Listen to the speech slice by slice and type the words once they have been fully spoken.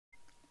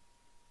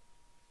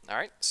All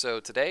right, so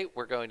today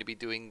we're going to be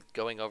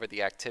going over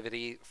the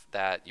activity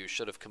that you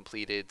should have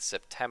completed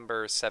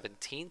September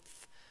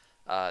 17th.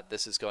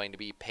 This is going to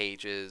be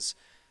pages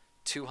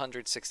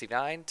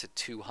 269 to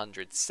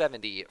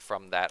 270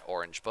 from that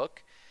orange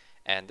book.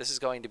 And this is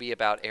going to be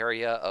about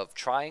area of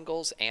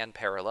triangles and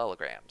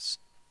parallelograms.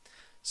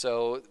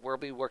 So we'll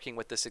be working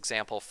with this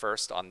example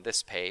first on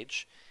this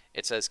page.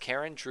 It says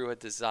Karen drew a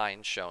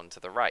design shown to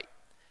the right.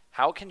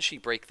 How can she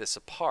break this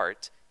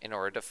apart in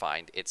order to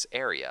find its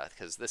area?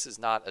 Because this is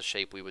not a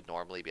shape we would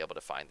normally be able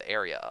to find the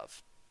area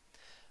of.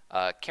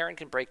 Karen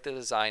can break the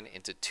design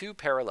into two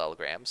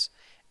parallelograms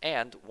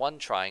and one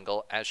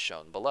triangle as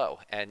shown below.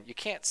 And you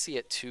can't see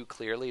it too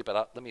clearly,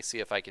 but let me see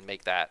if I can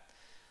make that.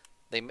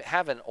 They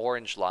have an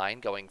orange line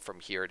going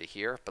from here to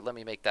here, but let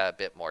me make that a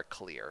bit more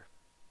clear.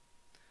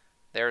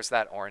 There's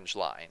that orange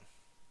line.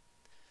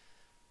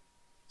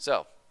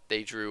 So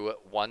they drew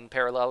one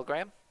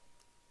parallelogram,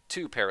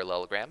 two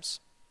parallelograms,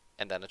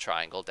 and then a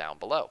triangle down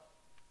below.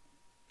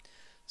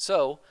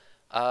 So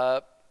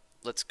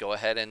let's go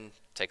ahead and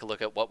take a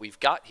look at what we've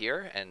got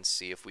here and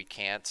see if we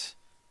can't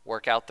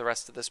work out the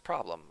rest of this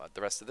problem, the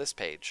rest of this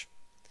page.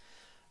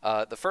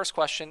 The first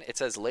question, it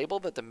says label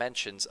the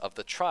dimensions of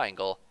the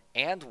triangle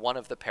and one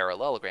of the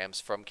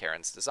parallelograms from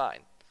Karen's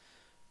design.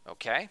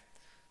 Okay,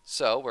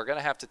 so we're going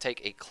to have to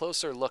take a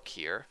closer look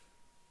here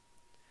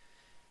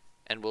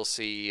and we'll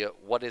see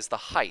what is the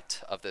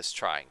height of this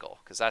triangle,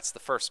 because that's the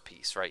first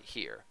piece right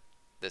here,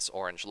 this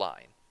orange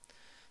line.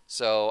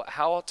 So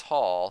how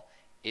tall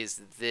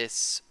is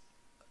this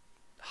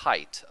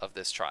height of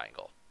this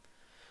triangle?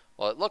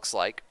 Well, it looks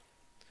like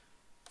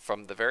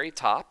from the very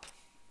top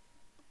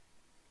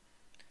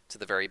to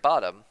the very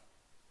bottom,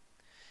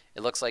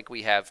 it looks like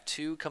we have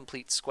two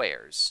complete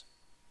squares.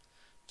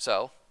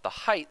 So the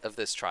height of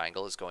this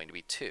triangle is going to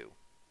be 2.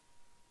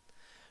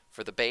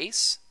 For the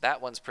base,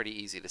 that one's pretty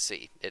easy to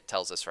see. It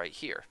tells us right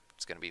here.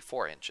 It's going to be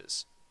 4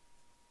 inches.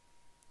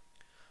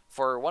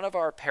 For one of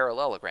our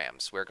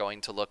parallelograms, we're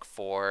going to look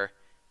for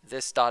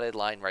this dotted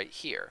line right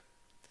here.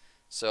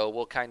 So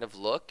we'll kind of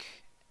look,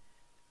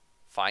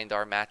 find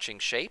our matching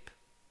shape,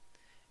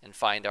 and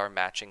find our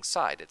matching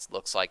side. It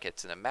looks like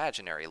it's an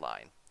imaginary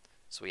line,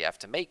 so we have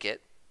to make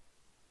it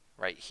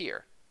right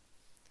here.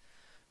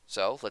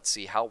 So let's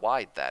see how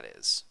wide that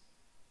is.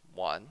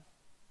 1,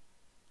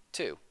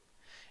 2.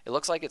 It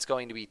looks like it's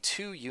going to be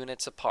 2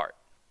 units apart.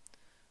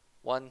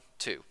 1,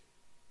 2.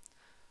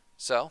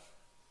 So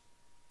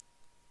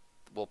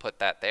we'll put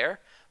that there,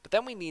 but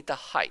then we need the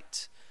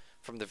height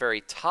from the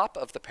very top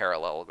of the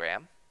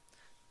parallelogram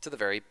to the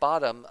very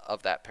bottom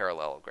of that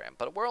parallelogram,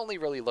 but we're only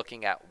really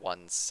looking at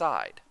one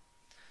side.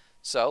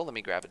 So let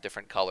me grab a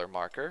different color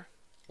marker.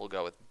 We'll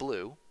go with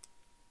blue.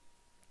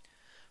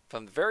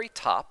 From the very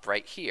top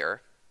right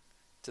here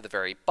to the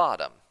very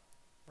bottom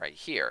right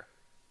here.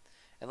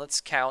 And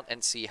let's count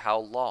and see how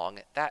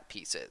long that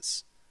piece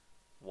is.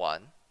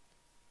 1,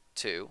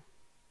 2,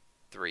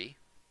 3,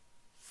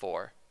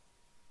 4,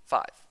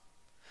 5.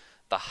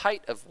 The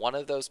height of one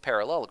of those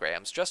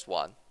parallelograms, just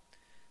one,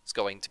 is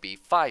going to be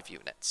 5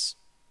 units.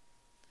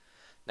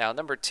 Now,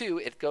 number 2,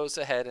 it goes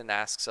ahead and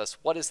asks us,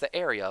 what is the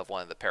area of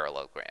one of the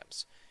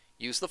parallelograms?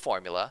 Use the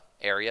formula,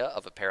 area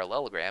of a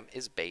parallelogram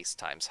is base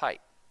times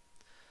height.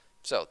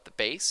 So the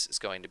base is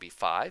going to be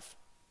 5,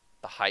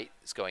 the height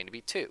is going to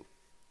be 2.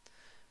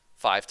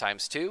 5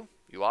 times 2,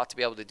 you ought to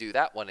be able to do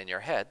that one in your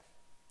head.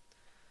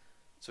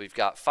 So we've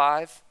got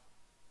 5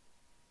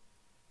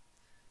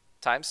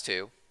 times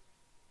 2,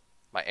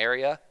 my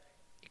area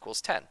equals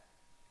 10.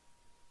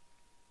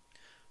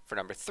 For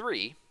number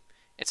 3,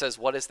 it says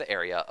what is the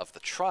area of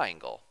the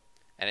triangle?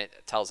 And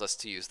it tells us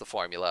to use the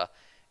formula,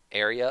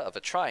 area of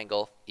a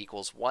triangle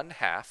equals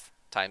 1/2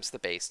 times the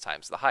base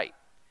times the height.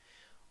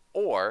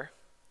 Or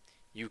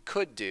you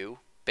could do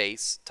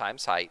base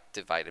times height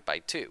divided by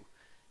 2.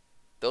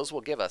 Those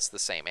will give us the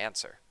same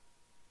answer.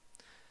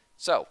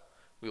 So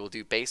we will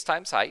do base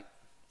times height,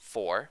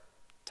 4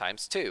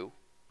 times 2,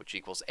 which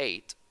equals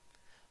 8,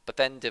 but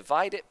then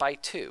divide it by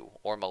 2,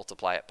 or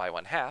multiply it by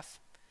 1/2,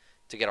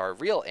 to get our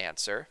real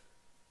answer,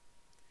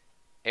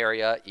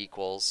 area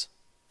equals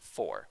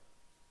 4.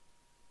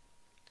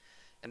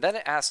 And then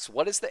it asks,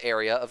 what is the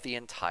area of the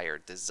entire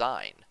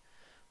design?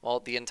 Well,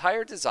 the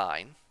entire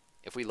design,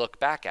 if we look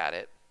back at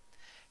it,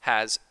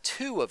 has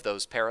 2 of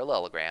those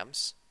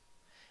parallelograms,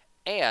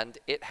 and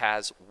it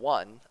has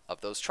 1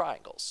 of those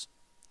triangles.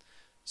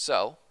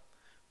 So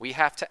we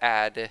have to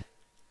add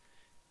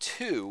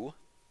 2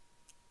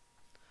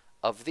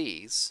 of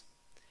these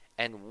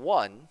and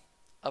 1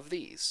 of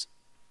these.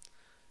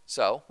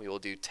 So we will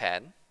do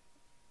 10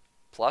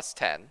 plus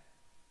 10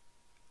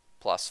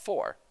 plus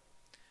 4.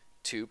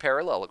 2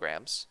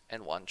 parallelograms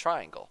and 1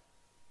 triangle.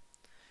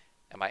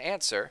 And my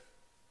answer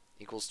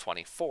equals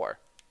 24.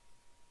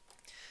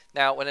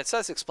 Now, when it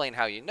says explain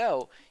how you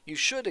know, you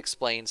should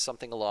explain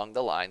something along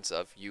the lines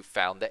of you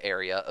found the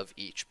area of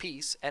each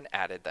piece and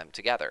added them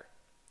together.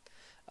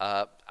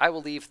 I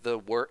will leave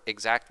the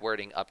exact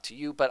wording up to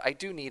you, but I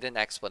do need an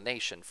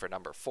explanation for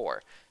number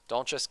 4.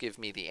 Don't just give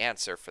me the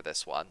answer for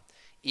this one.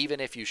 Even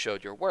if you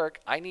showed your work,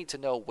 I need to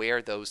know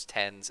where those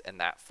 10s and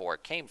that 4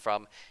 came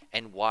from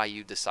and why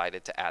you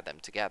decided to add them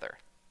together.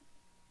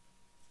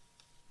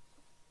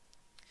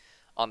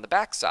 On the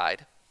back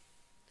side,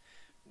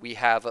 we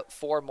have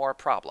 4 more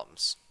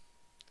problems.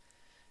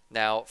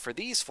 Now, for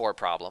these 4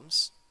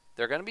 problems,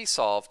 they're going to be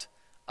solved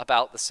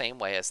about the same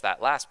way as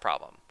that last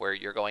problem, where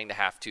you're going to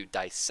have to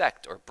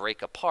dissect or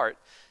break apart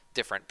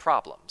different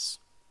problems.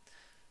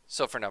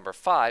 So for number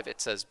 5,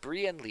 it says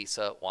Bree and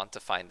Lisa want to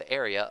find the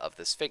area of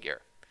this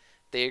figure.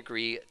 They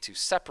agree to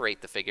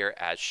separate the figure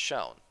as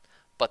shown,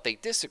 but they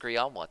disagree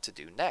on what to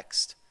do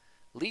next.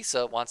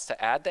 Lisa wants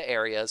to add the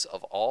areas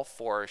of all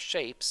 4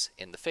 shapes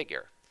in the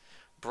figure.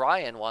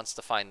 Brian wants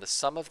to find the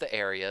sum of the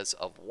areas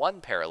of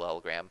 1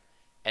 parallelogram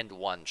and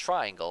 1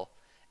 triangle,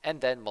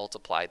 and then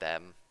multiply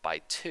them by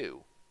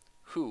 2.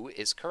 Who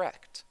is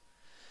correct?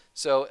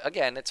 So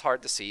again, it's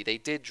hard to see. They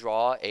did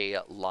draw a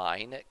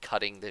line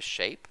cutting this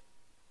shape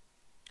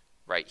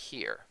right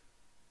here.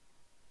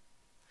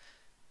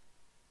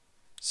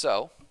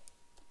 So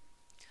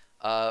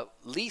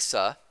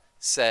Lisa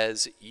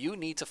says you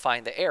need to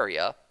find the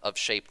area of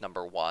shape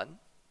number 1,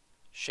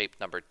 shape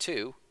number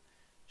 2,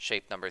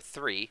 shape number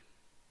 3,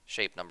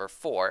 shape number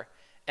 4,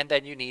 and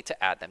then you need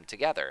to add them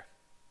together.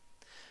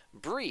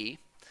 Bree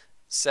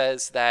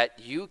says that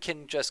you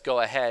can just go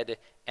ahead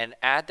and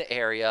add the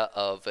area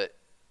of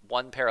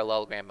 1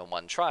 parallelogram and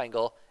 1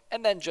 triangle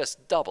and then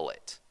just double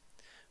it.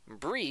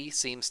 Bree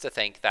seems to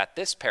think that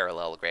this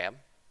parallelogram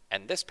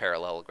and this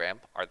parallelogram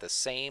are the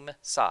same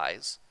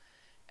size,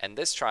 and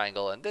this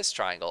triangle and this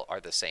triangle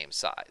are the same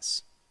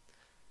size.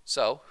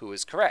 So who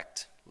is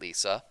correct,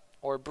 Lisa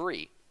or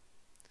Bree?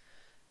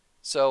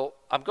 So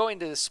I'm going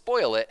to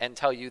spoil it and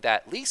tell you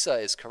that Lisa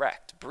is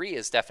correct. Bree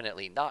is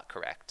definitely not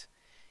correct.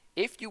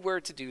 If you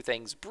were to do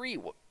things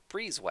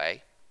Bree's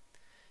way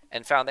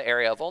and found the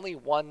area of only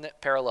 1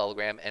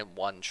 parallelogram and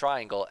 1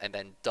 triangle and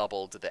then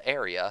doubled the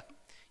area,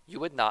 you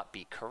would not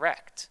be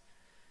correct.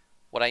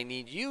 What I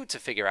need you to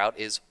figure out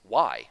is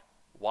why.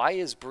 Why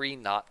is Bree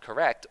not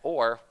correct,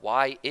 or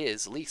why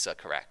is Lisa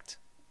correct?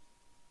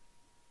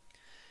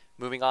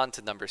 Moving on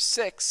to number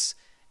 6,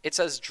 it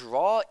says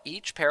draw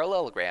each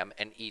parallelogram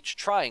and each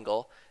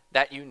triangle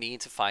that you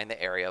need to find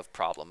the area of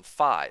problem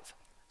 5.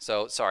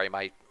 So, sorry,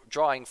 my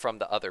drawing from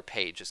the other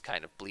page is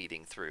kind of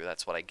bleeding through.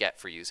 That's what I get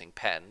for using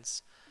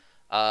pens.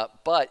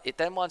 But it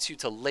then wants you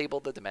to label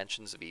the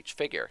dimensions of each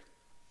figure.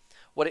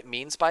 What it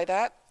means by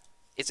that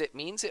is it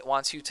means it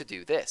wants you to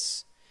do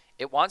this.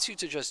 It wants you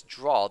to just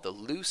draw the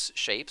loose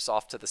shapes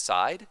off to the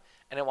side,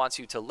 and it wants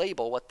you to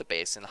label what the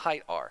base and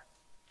height are.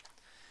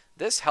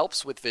 This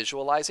helps with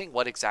visualizing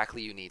what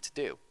exactly you need to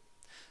do.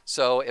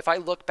 So if I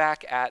look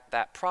back at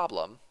that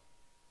problem,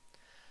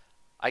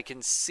 I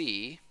can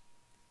see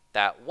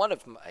that one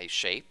of my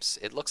shapes,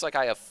 it looks like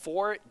I have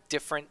 4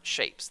 different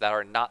shapes that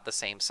are not the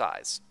same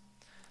size.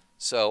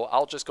 So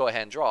I'll just go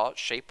ahead and draw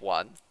shape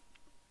 1.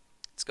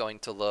 It's going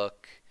to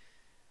look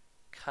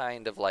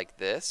kind of like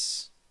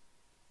this.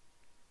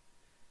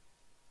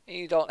 And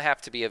you don't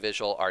have to be a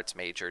visual arts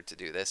major to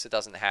do this. It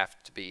doesn't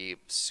have to be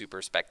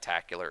super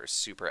spectacular or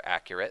super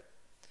accurate.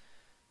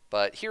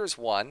 But here's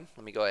one.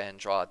 Let me go ahead and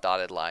draw a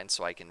dotted line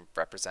so I can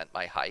represent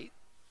my height.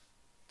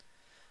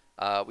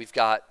 We've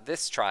got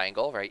this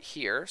triangle right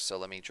here, so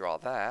let me draw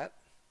that.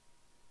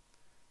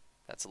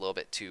 That's a little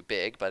bit too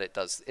big, but it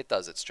does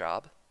its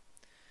job.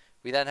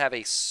 We then have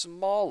a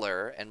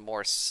smaller and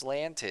more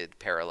slanted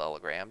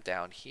parallelogram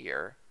down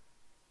here.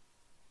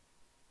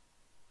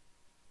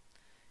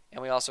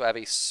 And we also have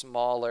a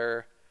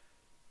smaller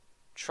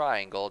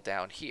triangle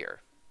down here.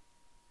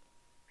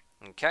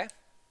 Okay?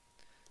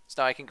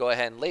 So now I can go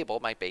ahead and label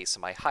my base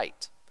and my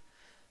height.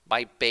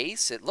 My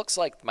base, it looks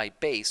like my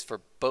base for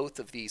both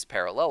of these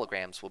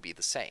parallelograms will be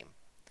the same.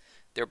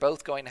 They're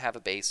both going to have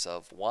a base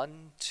of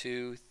 1,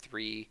 2,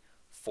 3,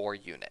 4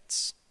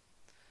 units.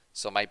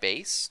 So my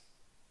base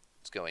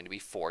is going to be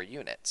 4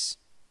 units.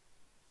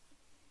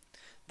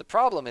 The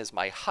problem is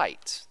my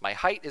height. My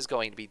height is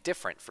going to be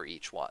different for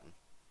each one.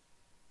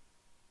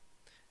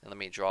 And let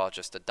me draw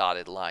just a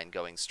dotted line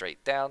going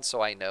straight down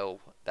so I know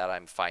that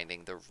I'm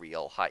finding the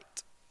real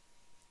height.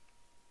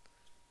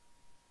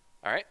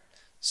 All right,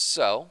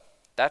 so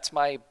that's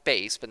my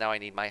base, but now I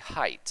need my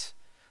height.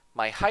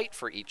 My height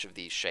for each of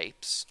these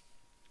shapes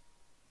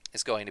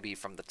is going to be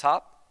from the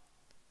top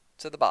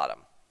to the bottom.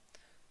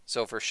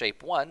 So for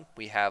shape 1,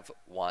 we have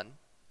 1,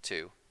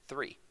 2,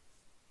 3.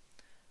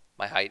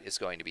 My height is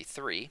going to be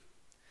 3.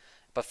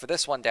 But for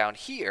this one down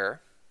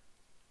here,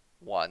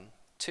 1,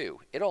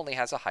 2. It only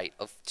has a height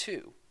of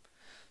 2.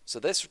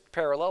 So this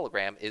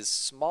parallelogram is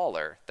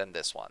smaller than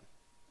this one.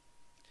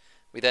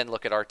 We then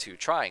look at our 2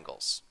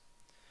 triangles.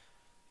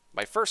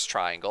 My first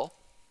triangle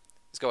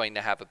is going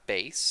to have a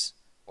base,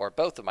 or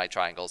both of my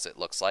triangles, it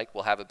looks like,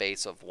 will have a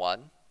base of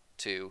 1,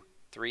 2,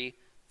 3,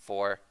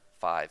 4,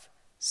 5,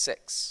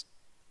 6.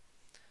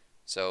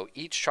 So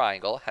each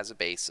triangle has a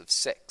base of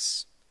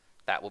 6.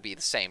 That will be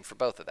the same for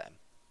both of them.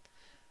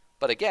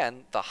 But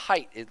again, the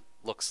height, it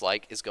looks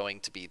like, is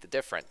going to be the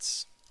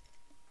difference.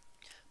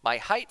 My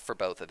height for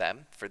both of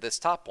them, for this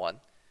top one,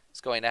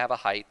 is going to have a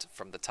height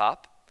from the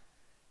top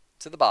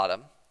to the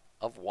bottom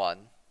of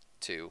 1,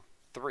 2,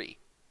 3.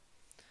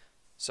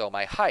 So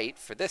my height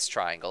for this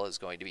triangle is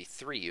going to be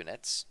 3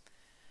 units.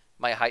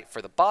 My height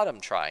for the bottom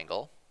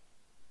triangle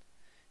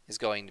is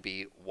going to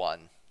be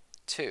 1,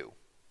 2.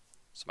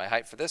 So my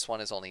height for this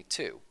one is only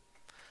 2.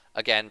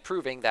 Again,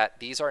 proving that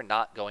these are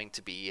not going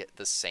to be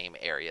the same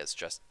areas,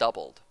 just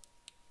doubled.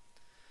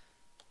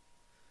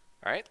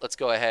 All right, let's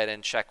go ahead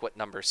and check what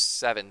number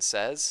 7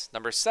 says.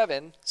 Number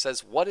 7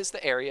 says, what is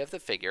the area of the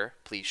figure?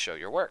 Please show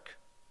your work.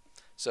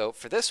 So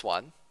for this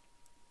one,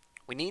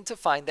 we need to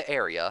find the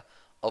area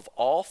of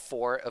all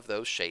 4 of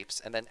those shapes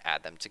and then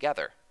add them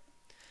together.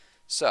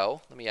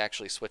 So let me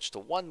actually switch to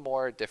one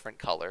more different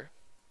color.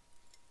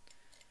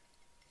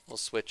 We'll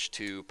switch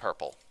to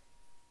purple.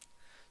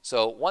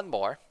 So one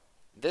more,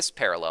 this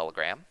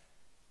parallelogram,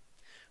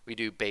 we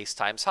do base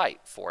times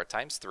height, 4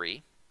 times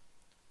 3,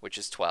 which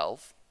is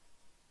 12.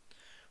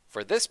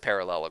 For this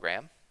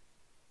parallelogram,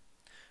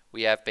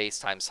 we have base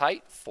times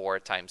height, 4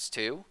 times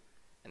 2,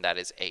 and that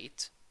is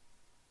 8.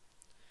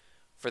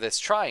 For this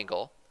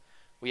triangle,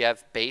 we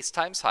have base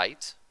times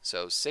height,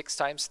 so 6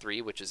 times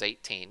 3, which is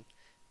 18,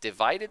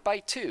 divided by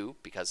 2,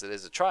 because it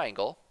is a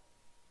triangle,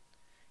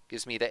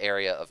 gives me the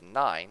area of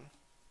 9.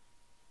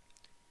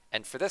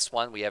 And for this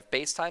one, we have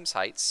base times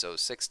height, so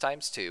 6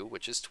 times 2,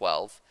 which is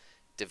 12,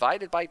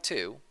 divided by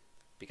 2,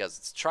 because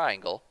it's a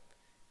triangle,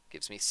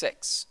 gives me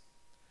 6.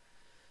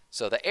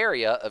 So the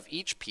area of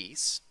each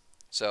piece,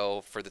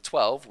 so for the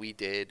 12, we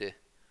did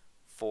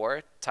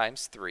 4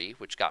 times 3,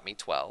 which got me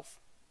 12.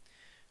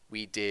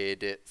 We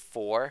did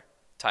 4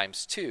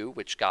 times 2,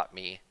 which got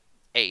me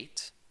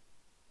 8.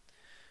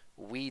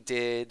 We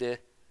did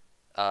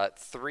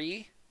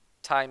 3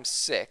 times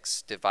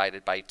 6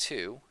 divided by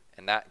 2,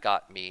 and that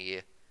got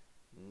me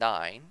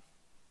 9.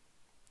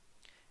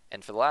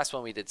 And for the last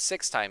one, we did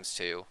 6 times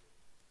 2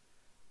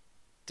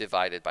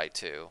 divided by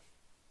 2,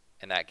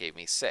 and that gave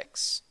me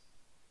 6.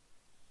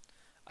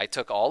 I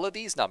took all of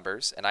these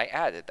numbers and I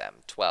added them,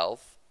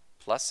 12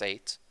 plus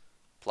 8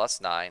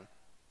 plus 9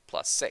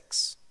 plus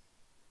 6.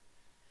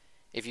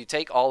 If you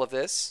take all of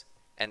this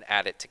and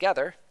add it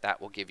together,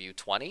 that will give you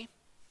 20,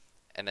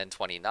 and then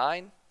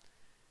 29,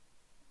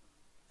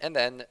 and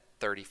then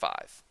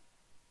 35.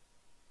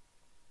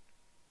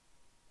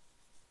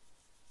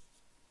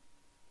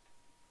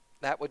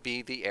 That would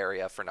be the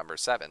area for number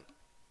 7.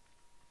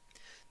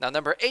 Now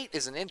number 8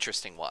 is an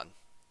interesting one.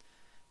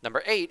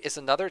 Number 8 is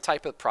another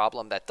type of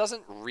problem that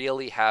doesn't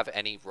really have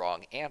any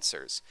wrong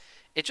answers.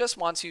 It just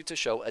wants you to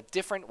show a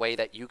different way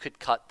that you could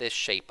cut this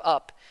shape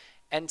up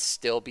and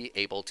still be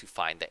able to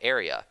find the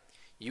area.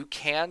 You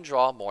can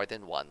draw more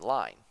than one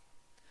line.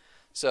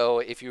 So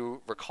if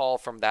you recall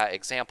from that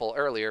example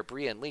earlier,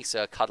 Bria and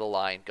Lisa cut a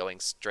line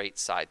going straight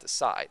side to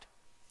side.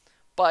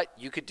 But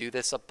you could do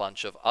this a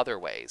bunch of other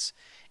ways.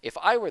 If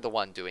I were the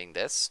one doing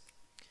this,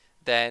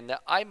 then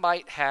I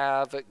might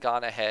have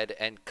gone ahead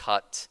and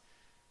cut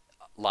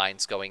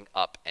lines going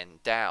up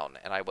and down,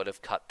 and I would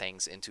have cut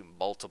things into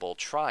multiple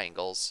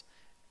triangles.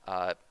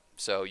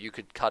 So you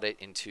could cut it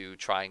into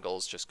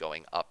triangles just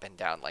going up and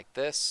down like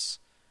this,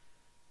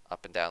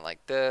 up and down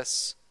like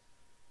this,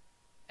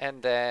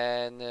 and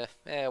then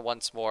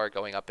once more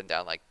going up and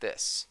down like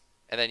this.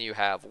 And then you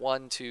have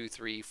 1, 2,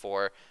 3,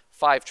 4,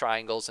 5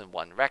 triangles and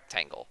 1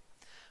 rectangle.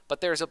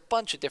 But there's a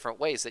bunch of different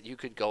ways that you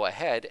could go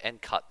ahead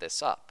and cut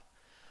this up.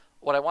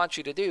 What I want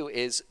you to do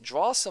is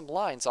draw some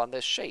lines on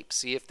this shape.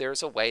 See if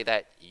there's a way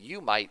that you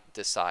might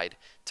decide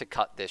to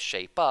cut this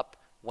shape up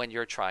when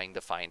you're trying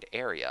to find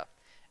area.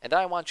 And then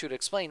I want you to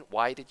explain,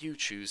 why did you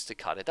choose to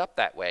cut it up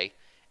that way,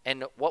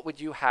 and what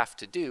would you have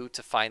to do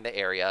to find the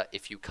area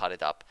if you cut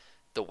it up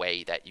the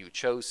way that you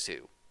chose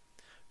to.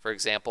 For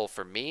example,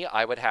 for me,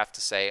 I would have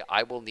to say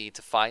I will need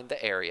to find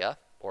the area,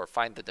 or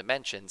find the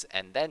dimensions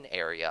and then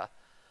area,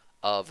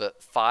 of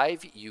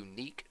 5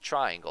 unique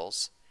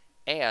triangles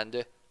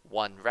and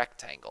 1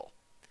 rectangle.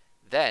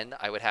 Then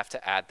I would have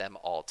to add them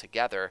all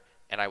together,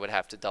 and I would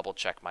have to double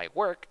check my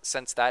work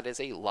since that is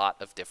a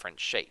lot of different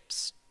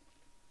shapes.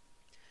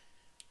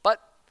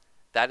 But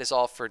that is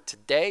all for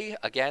today.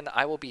 Again,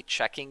 I will be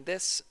checking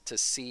this to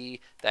see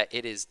that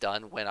it is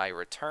done when I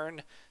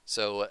return.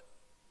 So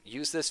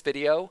use this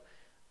video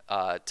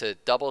to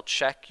double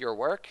check your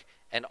work,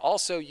 and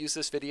also use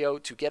this video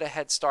to get a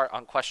head start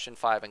on question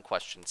 5 and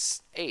question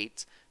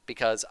 8,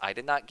 because I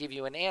did not give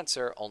you an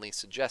answer, only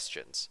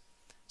suggestions.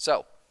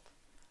 So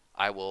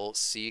I will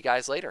see you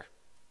guys later.